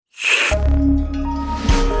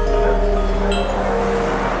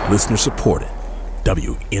Listener supported.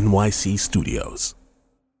 WNYC Studios.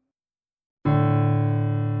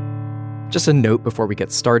 Just a note before we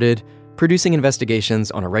get started. Producing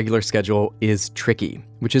investigations on a regular schedule is tricky,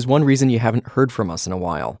 which is one reason you haven't heard from us in a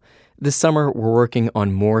while. This summer, we're working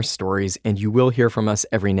on more stories, and you will hear from us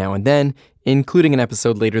every now and then, including an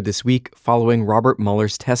episode later this week following Robert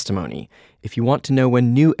Mueller's testimony. If you want to know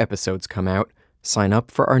when new episodes come out, sign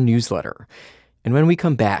up for our newsletter. And when we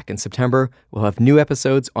come back in September, we'll have new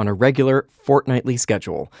episodes on a regular fortnightly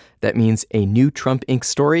schedule. That means a new Trump Inc.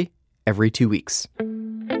 story every 2 weeks.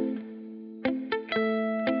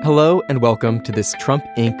 Hello and welcome to this Trump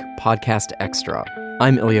Inc. podcast extra.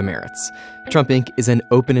 I'm Ilya Meritz. Trump Inc. is an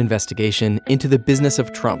open investigation into the business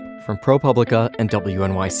of Trump from ProPublica and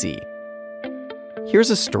WNYC. Here's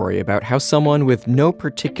a story about how someone with no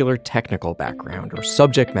particular technical background or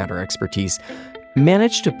subject matter expertise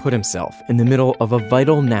managed to put himself in the middle of a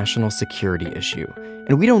vital national security issue,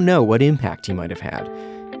 and we don't know what impact he might have had.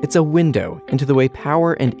 It's a window into the way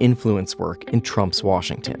power and influence work in Trump's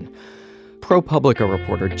Washington. ProPublica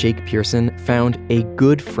reporter Jake Pearson found a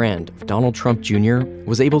good friend of Donald Trump Jr.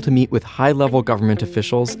 was able to meet with high-level government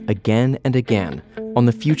officials again and again on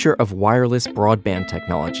the future of wireless broadband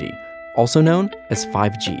technology, also known as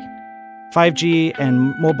 5G. 5G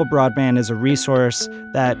and mobile broadband is a resource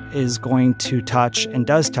that is going to touch and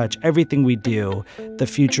does touch everything we do, the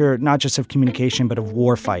future not just of communication but of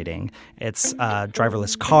war fighting. It's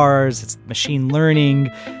driverless cars, it's machine learning,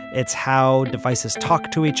 it's how devices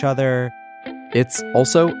talk to each other. It's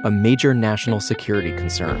also a major national security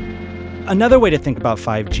concern. Another way to think about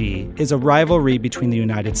 5G is a rivalry between the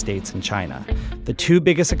United States and China. The two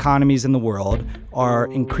biggest economies in the world are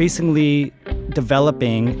increasingly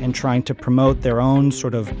developing and trying to promote their own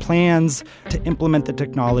sort of plans to implement the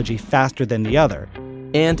technology faster than the other.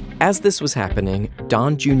 And as this was happening,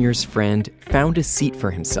 Don Jr.'s friend found a seat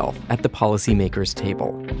for himself at the policymakers'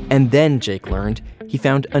 table. And then, Jake learned, he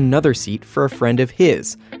found another seat for a friend of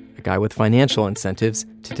his, a guy with financial incentives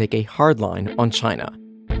to take a hard line on China.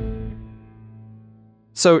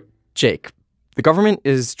 So, Jake, the government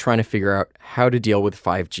is trying to figure out how to deal with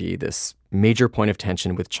 5G, this major point of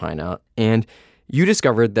tension with China, and you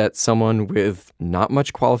discovered that someone with not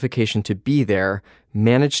much qualification to be there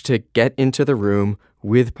managed to get into the room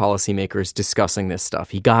with policymakers discussing this stuff.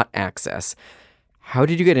 He got access. How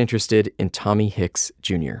did you get interested in Tommy Hicks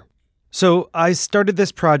Jr.? So I started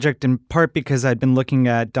this project in part because I'd been looking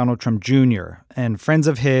at Donald Trump Jr. and friends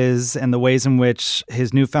of his and the ways in which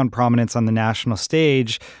his newfound prominence on the national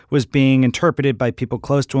stage was being interpreted by people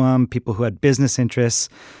close to him, people who had business interests.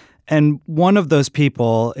 And one of those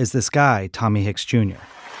people is this guy, Tommy Hicks Jr.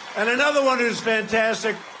 And another one who's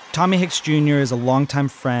fantastic. Tommy Hicks Jr. is a longtime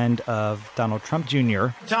friend of Donald Trump Jr.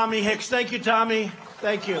 Tommy Hicks. Thank you, Tommy.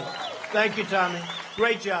 Thank you. Thank you, Tommy.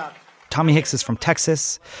 Great job. Tommy Hicks is from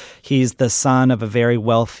Texas. He's the son of a very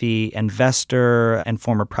wealthy investor and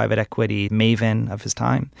former private equity maven of his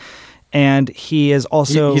time. And he is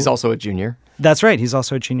also... He's also a junior. That's right. He's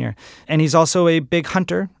also a junior. And he's also a big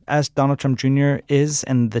hunter, as Donald Trump Jr. is.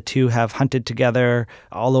 And the two have hunted together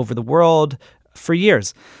all over the world for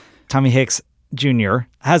years. Tommy Hicks Jr.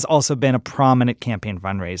 has also been a prominent campaign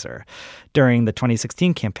fundraiser during the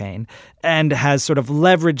 2016 campaign and has sort of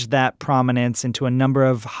leveraged that prominence into a number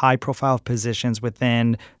of high-profile positions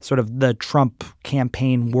within sort of the Trump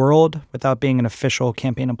campaign world without being an official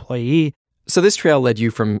campaign employee. So this trail led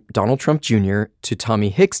you from Donald Trump Jr. to Tommy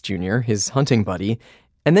Hicks Jr., his hunting buddy,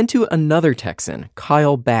 and then to another Texan,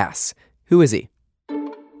 Kyle Bass. Who is he?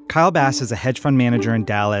 Kyle Bass is a hedge fund manager in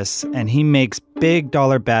Dallas, and he makes big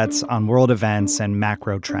dollar bets on world events and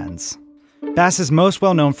macro trends. Bass is most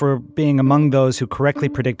well known for being among those who correctly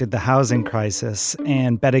predicted the housing crisis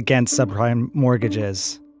and bet against subprime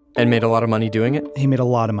mortgages. And made a lot of money doing it? He made a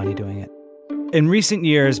lot of money doing it. In recent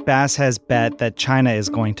years, Bass has bet that China is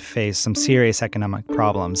going to face some serious economic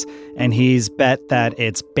problems, and he's bet that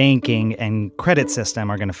its banking and credit system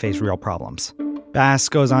are going to face real problems. Bass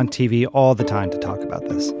goes on TV all the time to talk about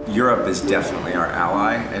this. Europe is definitely our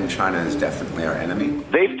ally, and China is definitely our enemy.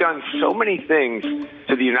 They've done so many things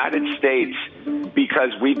to the United States because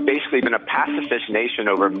we've basically been a pacifist nation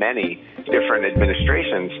over many different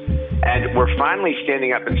administrations. And we're finally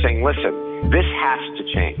standing up and saying, listen, this has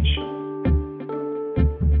to change.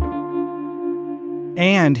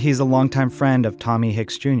 And he's a longtime friend of Tommy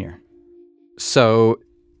Hicks Jr. So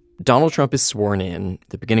Donald Trump is sworn in at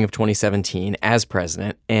the beginning of 2017 as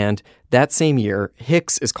president, and that same year,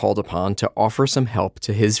 Hicks is called upon to offer some help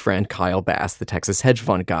to his friend Kyle Bass, the Texas hedge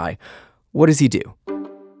fund guy. What does he do?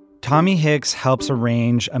 Tommy Hicks helps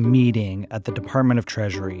arrange a meeting at the Department of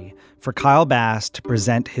Treasury for Kyle Bass to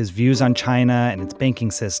present his views on China and its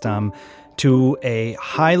banking system to a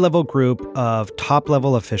high-level group of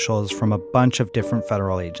top-level officials from a bunch of different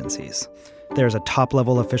federal agencies. There's a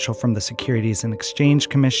top-level official from the Securities and Exchange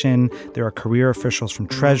Commission. There are career officials from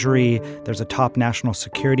Treasury. There's a top National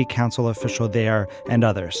Security Council official there, and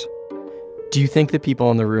others. Do you think the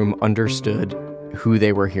people in the room understood who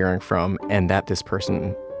they were hearing from and that this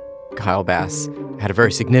person, Kyle Bass, had a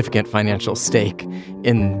very significant financial stake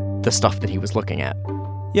in the stuff that he was looking at?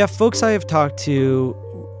 Yeah, folks I have talked to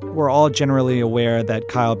were all generally aware that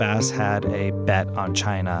Kyle Bass had a bet on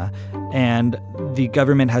China, and the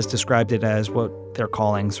government has described it as what they're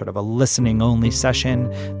calling sort of a listening-only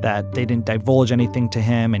session, that they didn't divulge anything to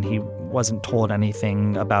him and he wasn't told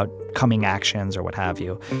anything about coming actions or what have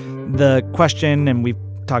you. The question, and we've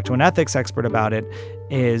talked to an ethics expert about it,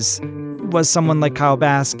 is, was someone like Kyle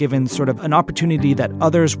Bass given sort of an opportunity that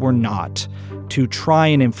others were not to try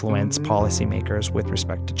and influence policymakers with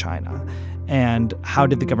respect to China? And how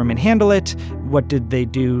did the government handle it? What did they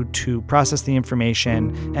do to process the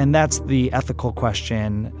information? And that's the ethical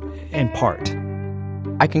question in part.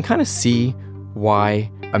 I can kind of see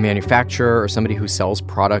why a manufacturer or somebody who sells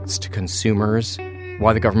products to consumers,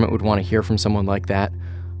 why the government would want to hear from someone like that.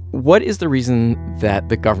 What is the reason that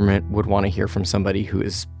the government would want to hear from somebody who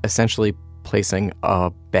is essentially placing a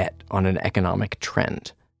bet on an economic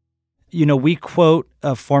trend? You know, we quote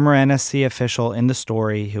a former NSC official in the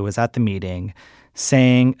story who was at the meeting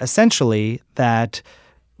saying essentially that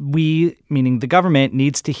we, meaning the government,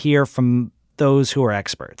 needs to hear from those who are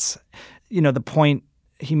experts. You know, the point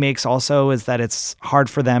he makes also is that it's hard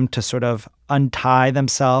for them to sort of untangle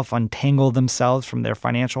themselves from their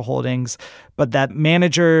financial holdings, but that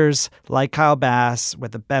managers like Kyle Bass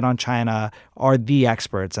with a bet on China are the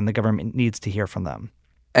experts and the government needs to hear from them.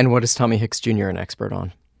 And what is Tommy Hicks Jr. an expert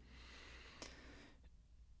on?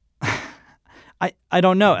 I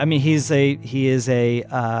don't know. I mean, he is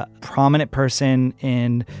a prominent person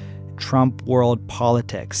in Trump world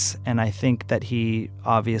politics, and I think that he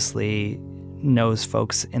obviously knows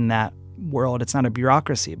folks in that world. It's not a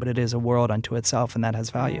bureaucracy, but it is a world unto itself, and that has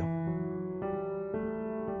value.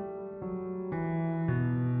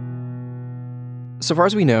 So far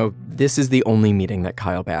as we know, this is the only meeting that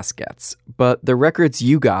Kyle Bass gets. But the records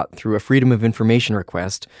you got through a Freedom of Information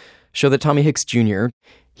request show that Tommy Hicks Jr.,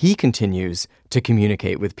 he continues to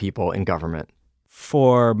communicate with people in government.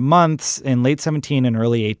 For months in late 17 and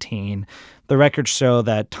early 18, the records show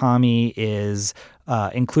that Tommy is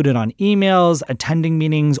included on emails, attending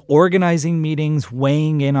meetings, organizing meetings,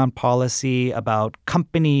 weighing in on policy about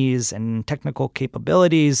companies and technical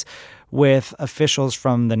capabilities with officials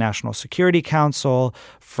from the National Security Council,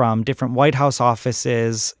 from different White House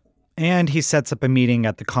offices, and he sets up a meeting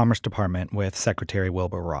at the Commerce Department with Secretary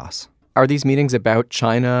Wilbur Ross. Are these meetings about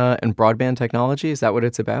China and broadband technology? Is that what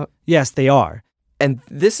it's about? Yes, they are. And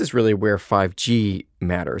this is really where 5G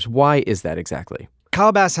matters. Why is that exactly?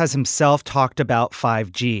 Kyle Bass has himself talked about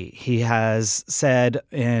 5G. He has said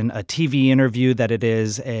in a TV interview that it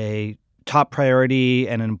is a top priority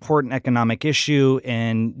and an important economic issue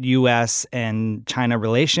in U.S. and China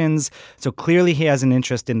relations. So clearly he has an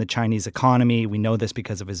interest in the Chinese economy. We know this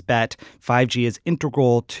because of his bet. 5G is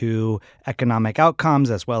integral to economic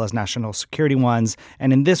outcomes as well as national security ones.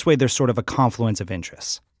 And in this way, there's sort of a confluence of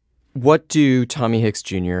interests. What do Tommy Hicks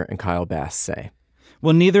Jr. and Kyle Bass say?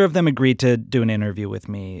 Well, neither of them agreed to do an interview with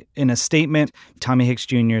me. In a statement, Tommy Hicks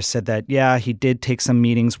Jr. said that, yeah, he did take some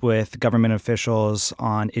meetings with government officials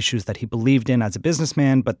on issues that he believed in as a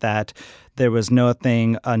businessman, but that there was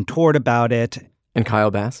nothing untoward about it. And Kyle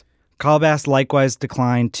Bass? Kyle Bass likewise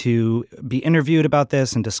declined to be interviewed about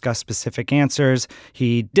this and discuss specific answers.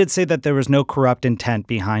 He did say that there was no corrupt intent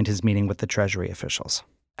behind his meeting with the Treasury officials.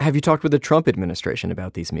 Have you talked with the Trump administration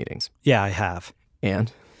about these meetings? Yeah, I have.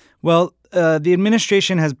 And? Well, the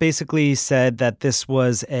administration has basically said that this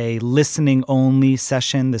was a listening-only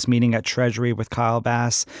session, this meeting at Treasury with Kyle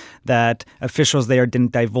Bass, that officials there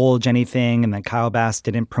didn't divulge anything and that Kyle Bass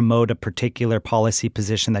didn't promote a particular policy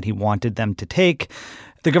position that he wanted them to take.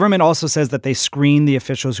 The government also says that they screened the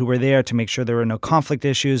officials who were there to make sure there were no conflict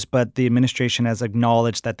issues, but the administration has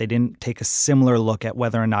acknowledged that they didn't take a similar look at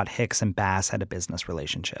whether or not Hicks and Bass had a business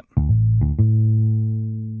relationship.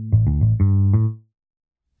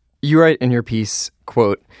 You write in your piece,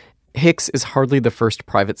 quote, Hicks is hardly the first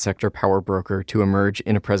private sector power broker to emerge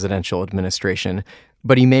in a presidential administration,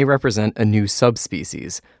 but he may represent a new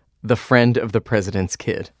subspecies, the friend of the president's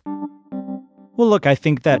kid. Well, look, I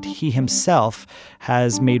think that he himself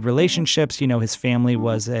has made relationships. His family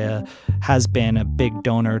has been a big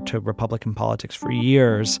donor to Republican politics for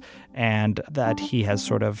years, and that he has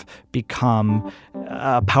sort of become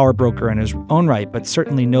a power broker in his own right. But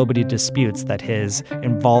certainly nobody disputes that his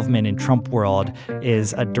involvement in Trump world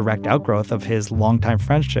is a direct outgrowth of his longtime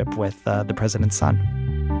friendship with the president's son.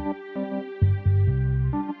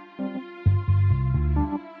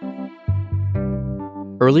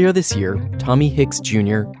 Earlier this year, Tommy Hicks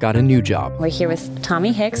Jr. got a new job. We're here with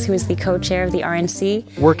Tommy Hicks, who is the co-chair of the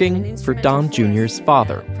RNC. Working for Don Jr.'s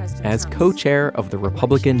father as co-chair of the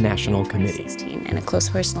Republican National Committee. And a close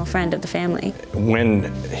personal friend of the family.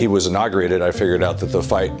 When he was inaugurated, I figured out that the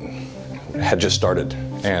fight had just started.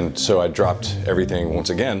 And so I dropped everything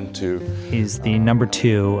once again to... He's the number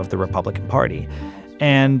 2 of the Republican Party.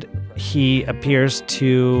 And he appears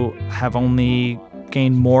to have only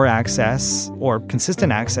gained more access or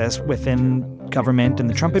consistent access within government and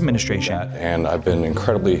the Trump administration. And I've been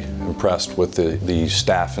incredibly impressed with the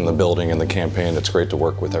staff in the building and the campaign. It's great to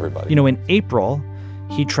work with everybody. In April,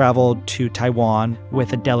 he traveled to Taiwan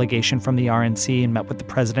with a delegation from the RNC and met with the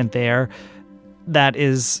president there. That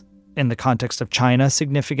is, in the context of China,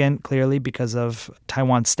 significant, clearly, because of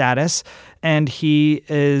Taiwan's status. And he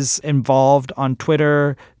is involved on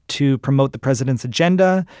Twitter to promote the president's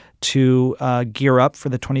agenda, to gear up for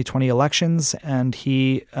the 2020 elections. And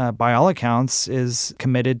he, by all accounts, is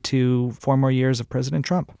committed to 4 more years of President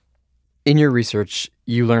Trump. In your research,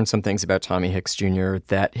 you learned some things about Tommy Hicks Jr.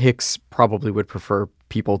 that Hicks probably would prefer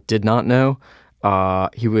people did not know.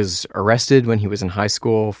 He was arrested when he was in high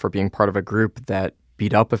school for being part of a group that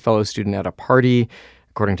beat up a fellow student at a party.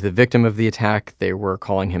 According to the victim of the attack, they were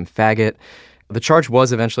calling him faggot. The charge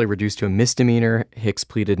was eventually reduced to a misdemeanor. Hicks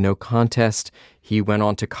pleaded no contest. He went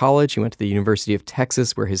on to college. He went to the University of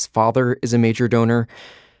Texas, where his father is a major donor.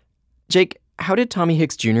 Jake, how did Tommy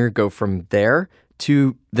Hicks Jr. go from there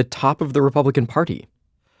to the top of the Republican Party?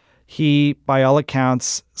 He, by all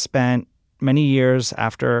accounts, spent many years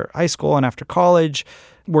after high school and after college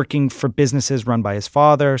working for businesses run by his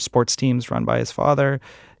father, sports teams run by his father.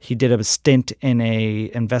 He did a stint in a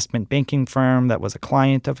investment banking firm that was a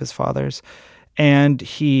client of his father's. And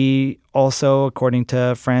he also, according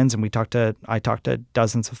to friends, and I talked to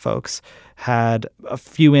dozens of folks, had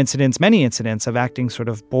many incidents of acting sort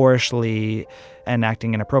of boorishly and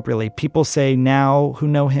acting inappropriately. People say now who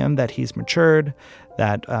know him that he's matured,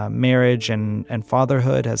 that marriage and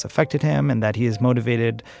fatherhood has affected him, and that he is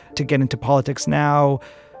motivated to get into politics now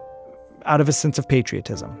out of a sense of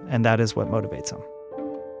patriotism. And that is what motivates him.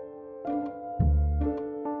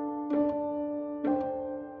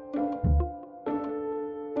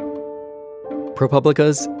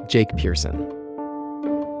 ProPublica's Jake Pearson.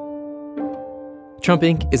 Trump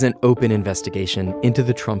Inc. is an open investigation into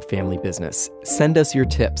the Trump family business. Send us your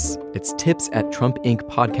tips. It's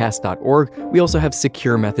tips@trumpincpodcast.org. We also have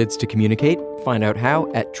secure methods to communicate. Find out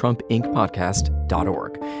how at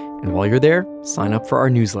trumpincpodcast.org. And while you're there, sign up for our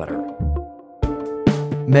newsletter.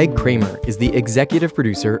 Meg Kramer is the executive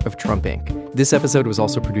producer of Trump Inc. This episode was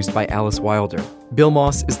also produced by Alice Wilder. Bill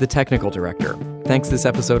Moss is the technical director. Thanks this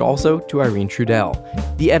episode also to Irene Trudell.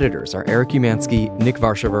 The editors are Eric Umansky, Nick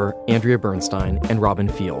Varshover, Andrea Bernstein, and Robin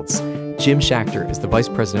Fields. Jim Schachter is the vice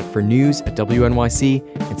president for news at WNYC,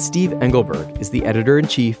 and Steve Engelberg is the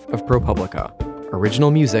editor-in-chief of ProPublica.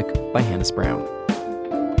 Original music by Hannes Brown.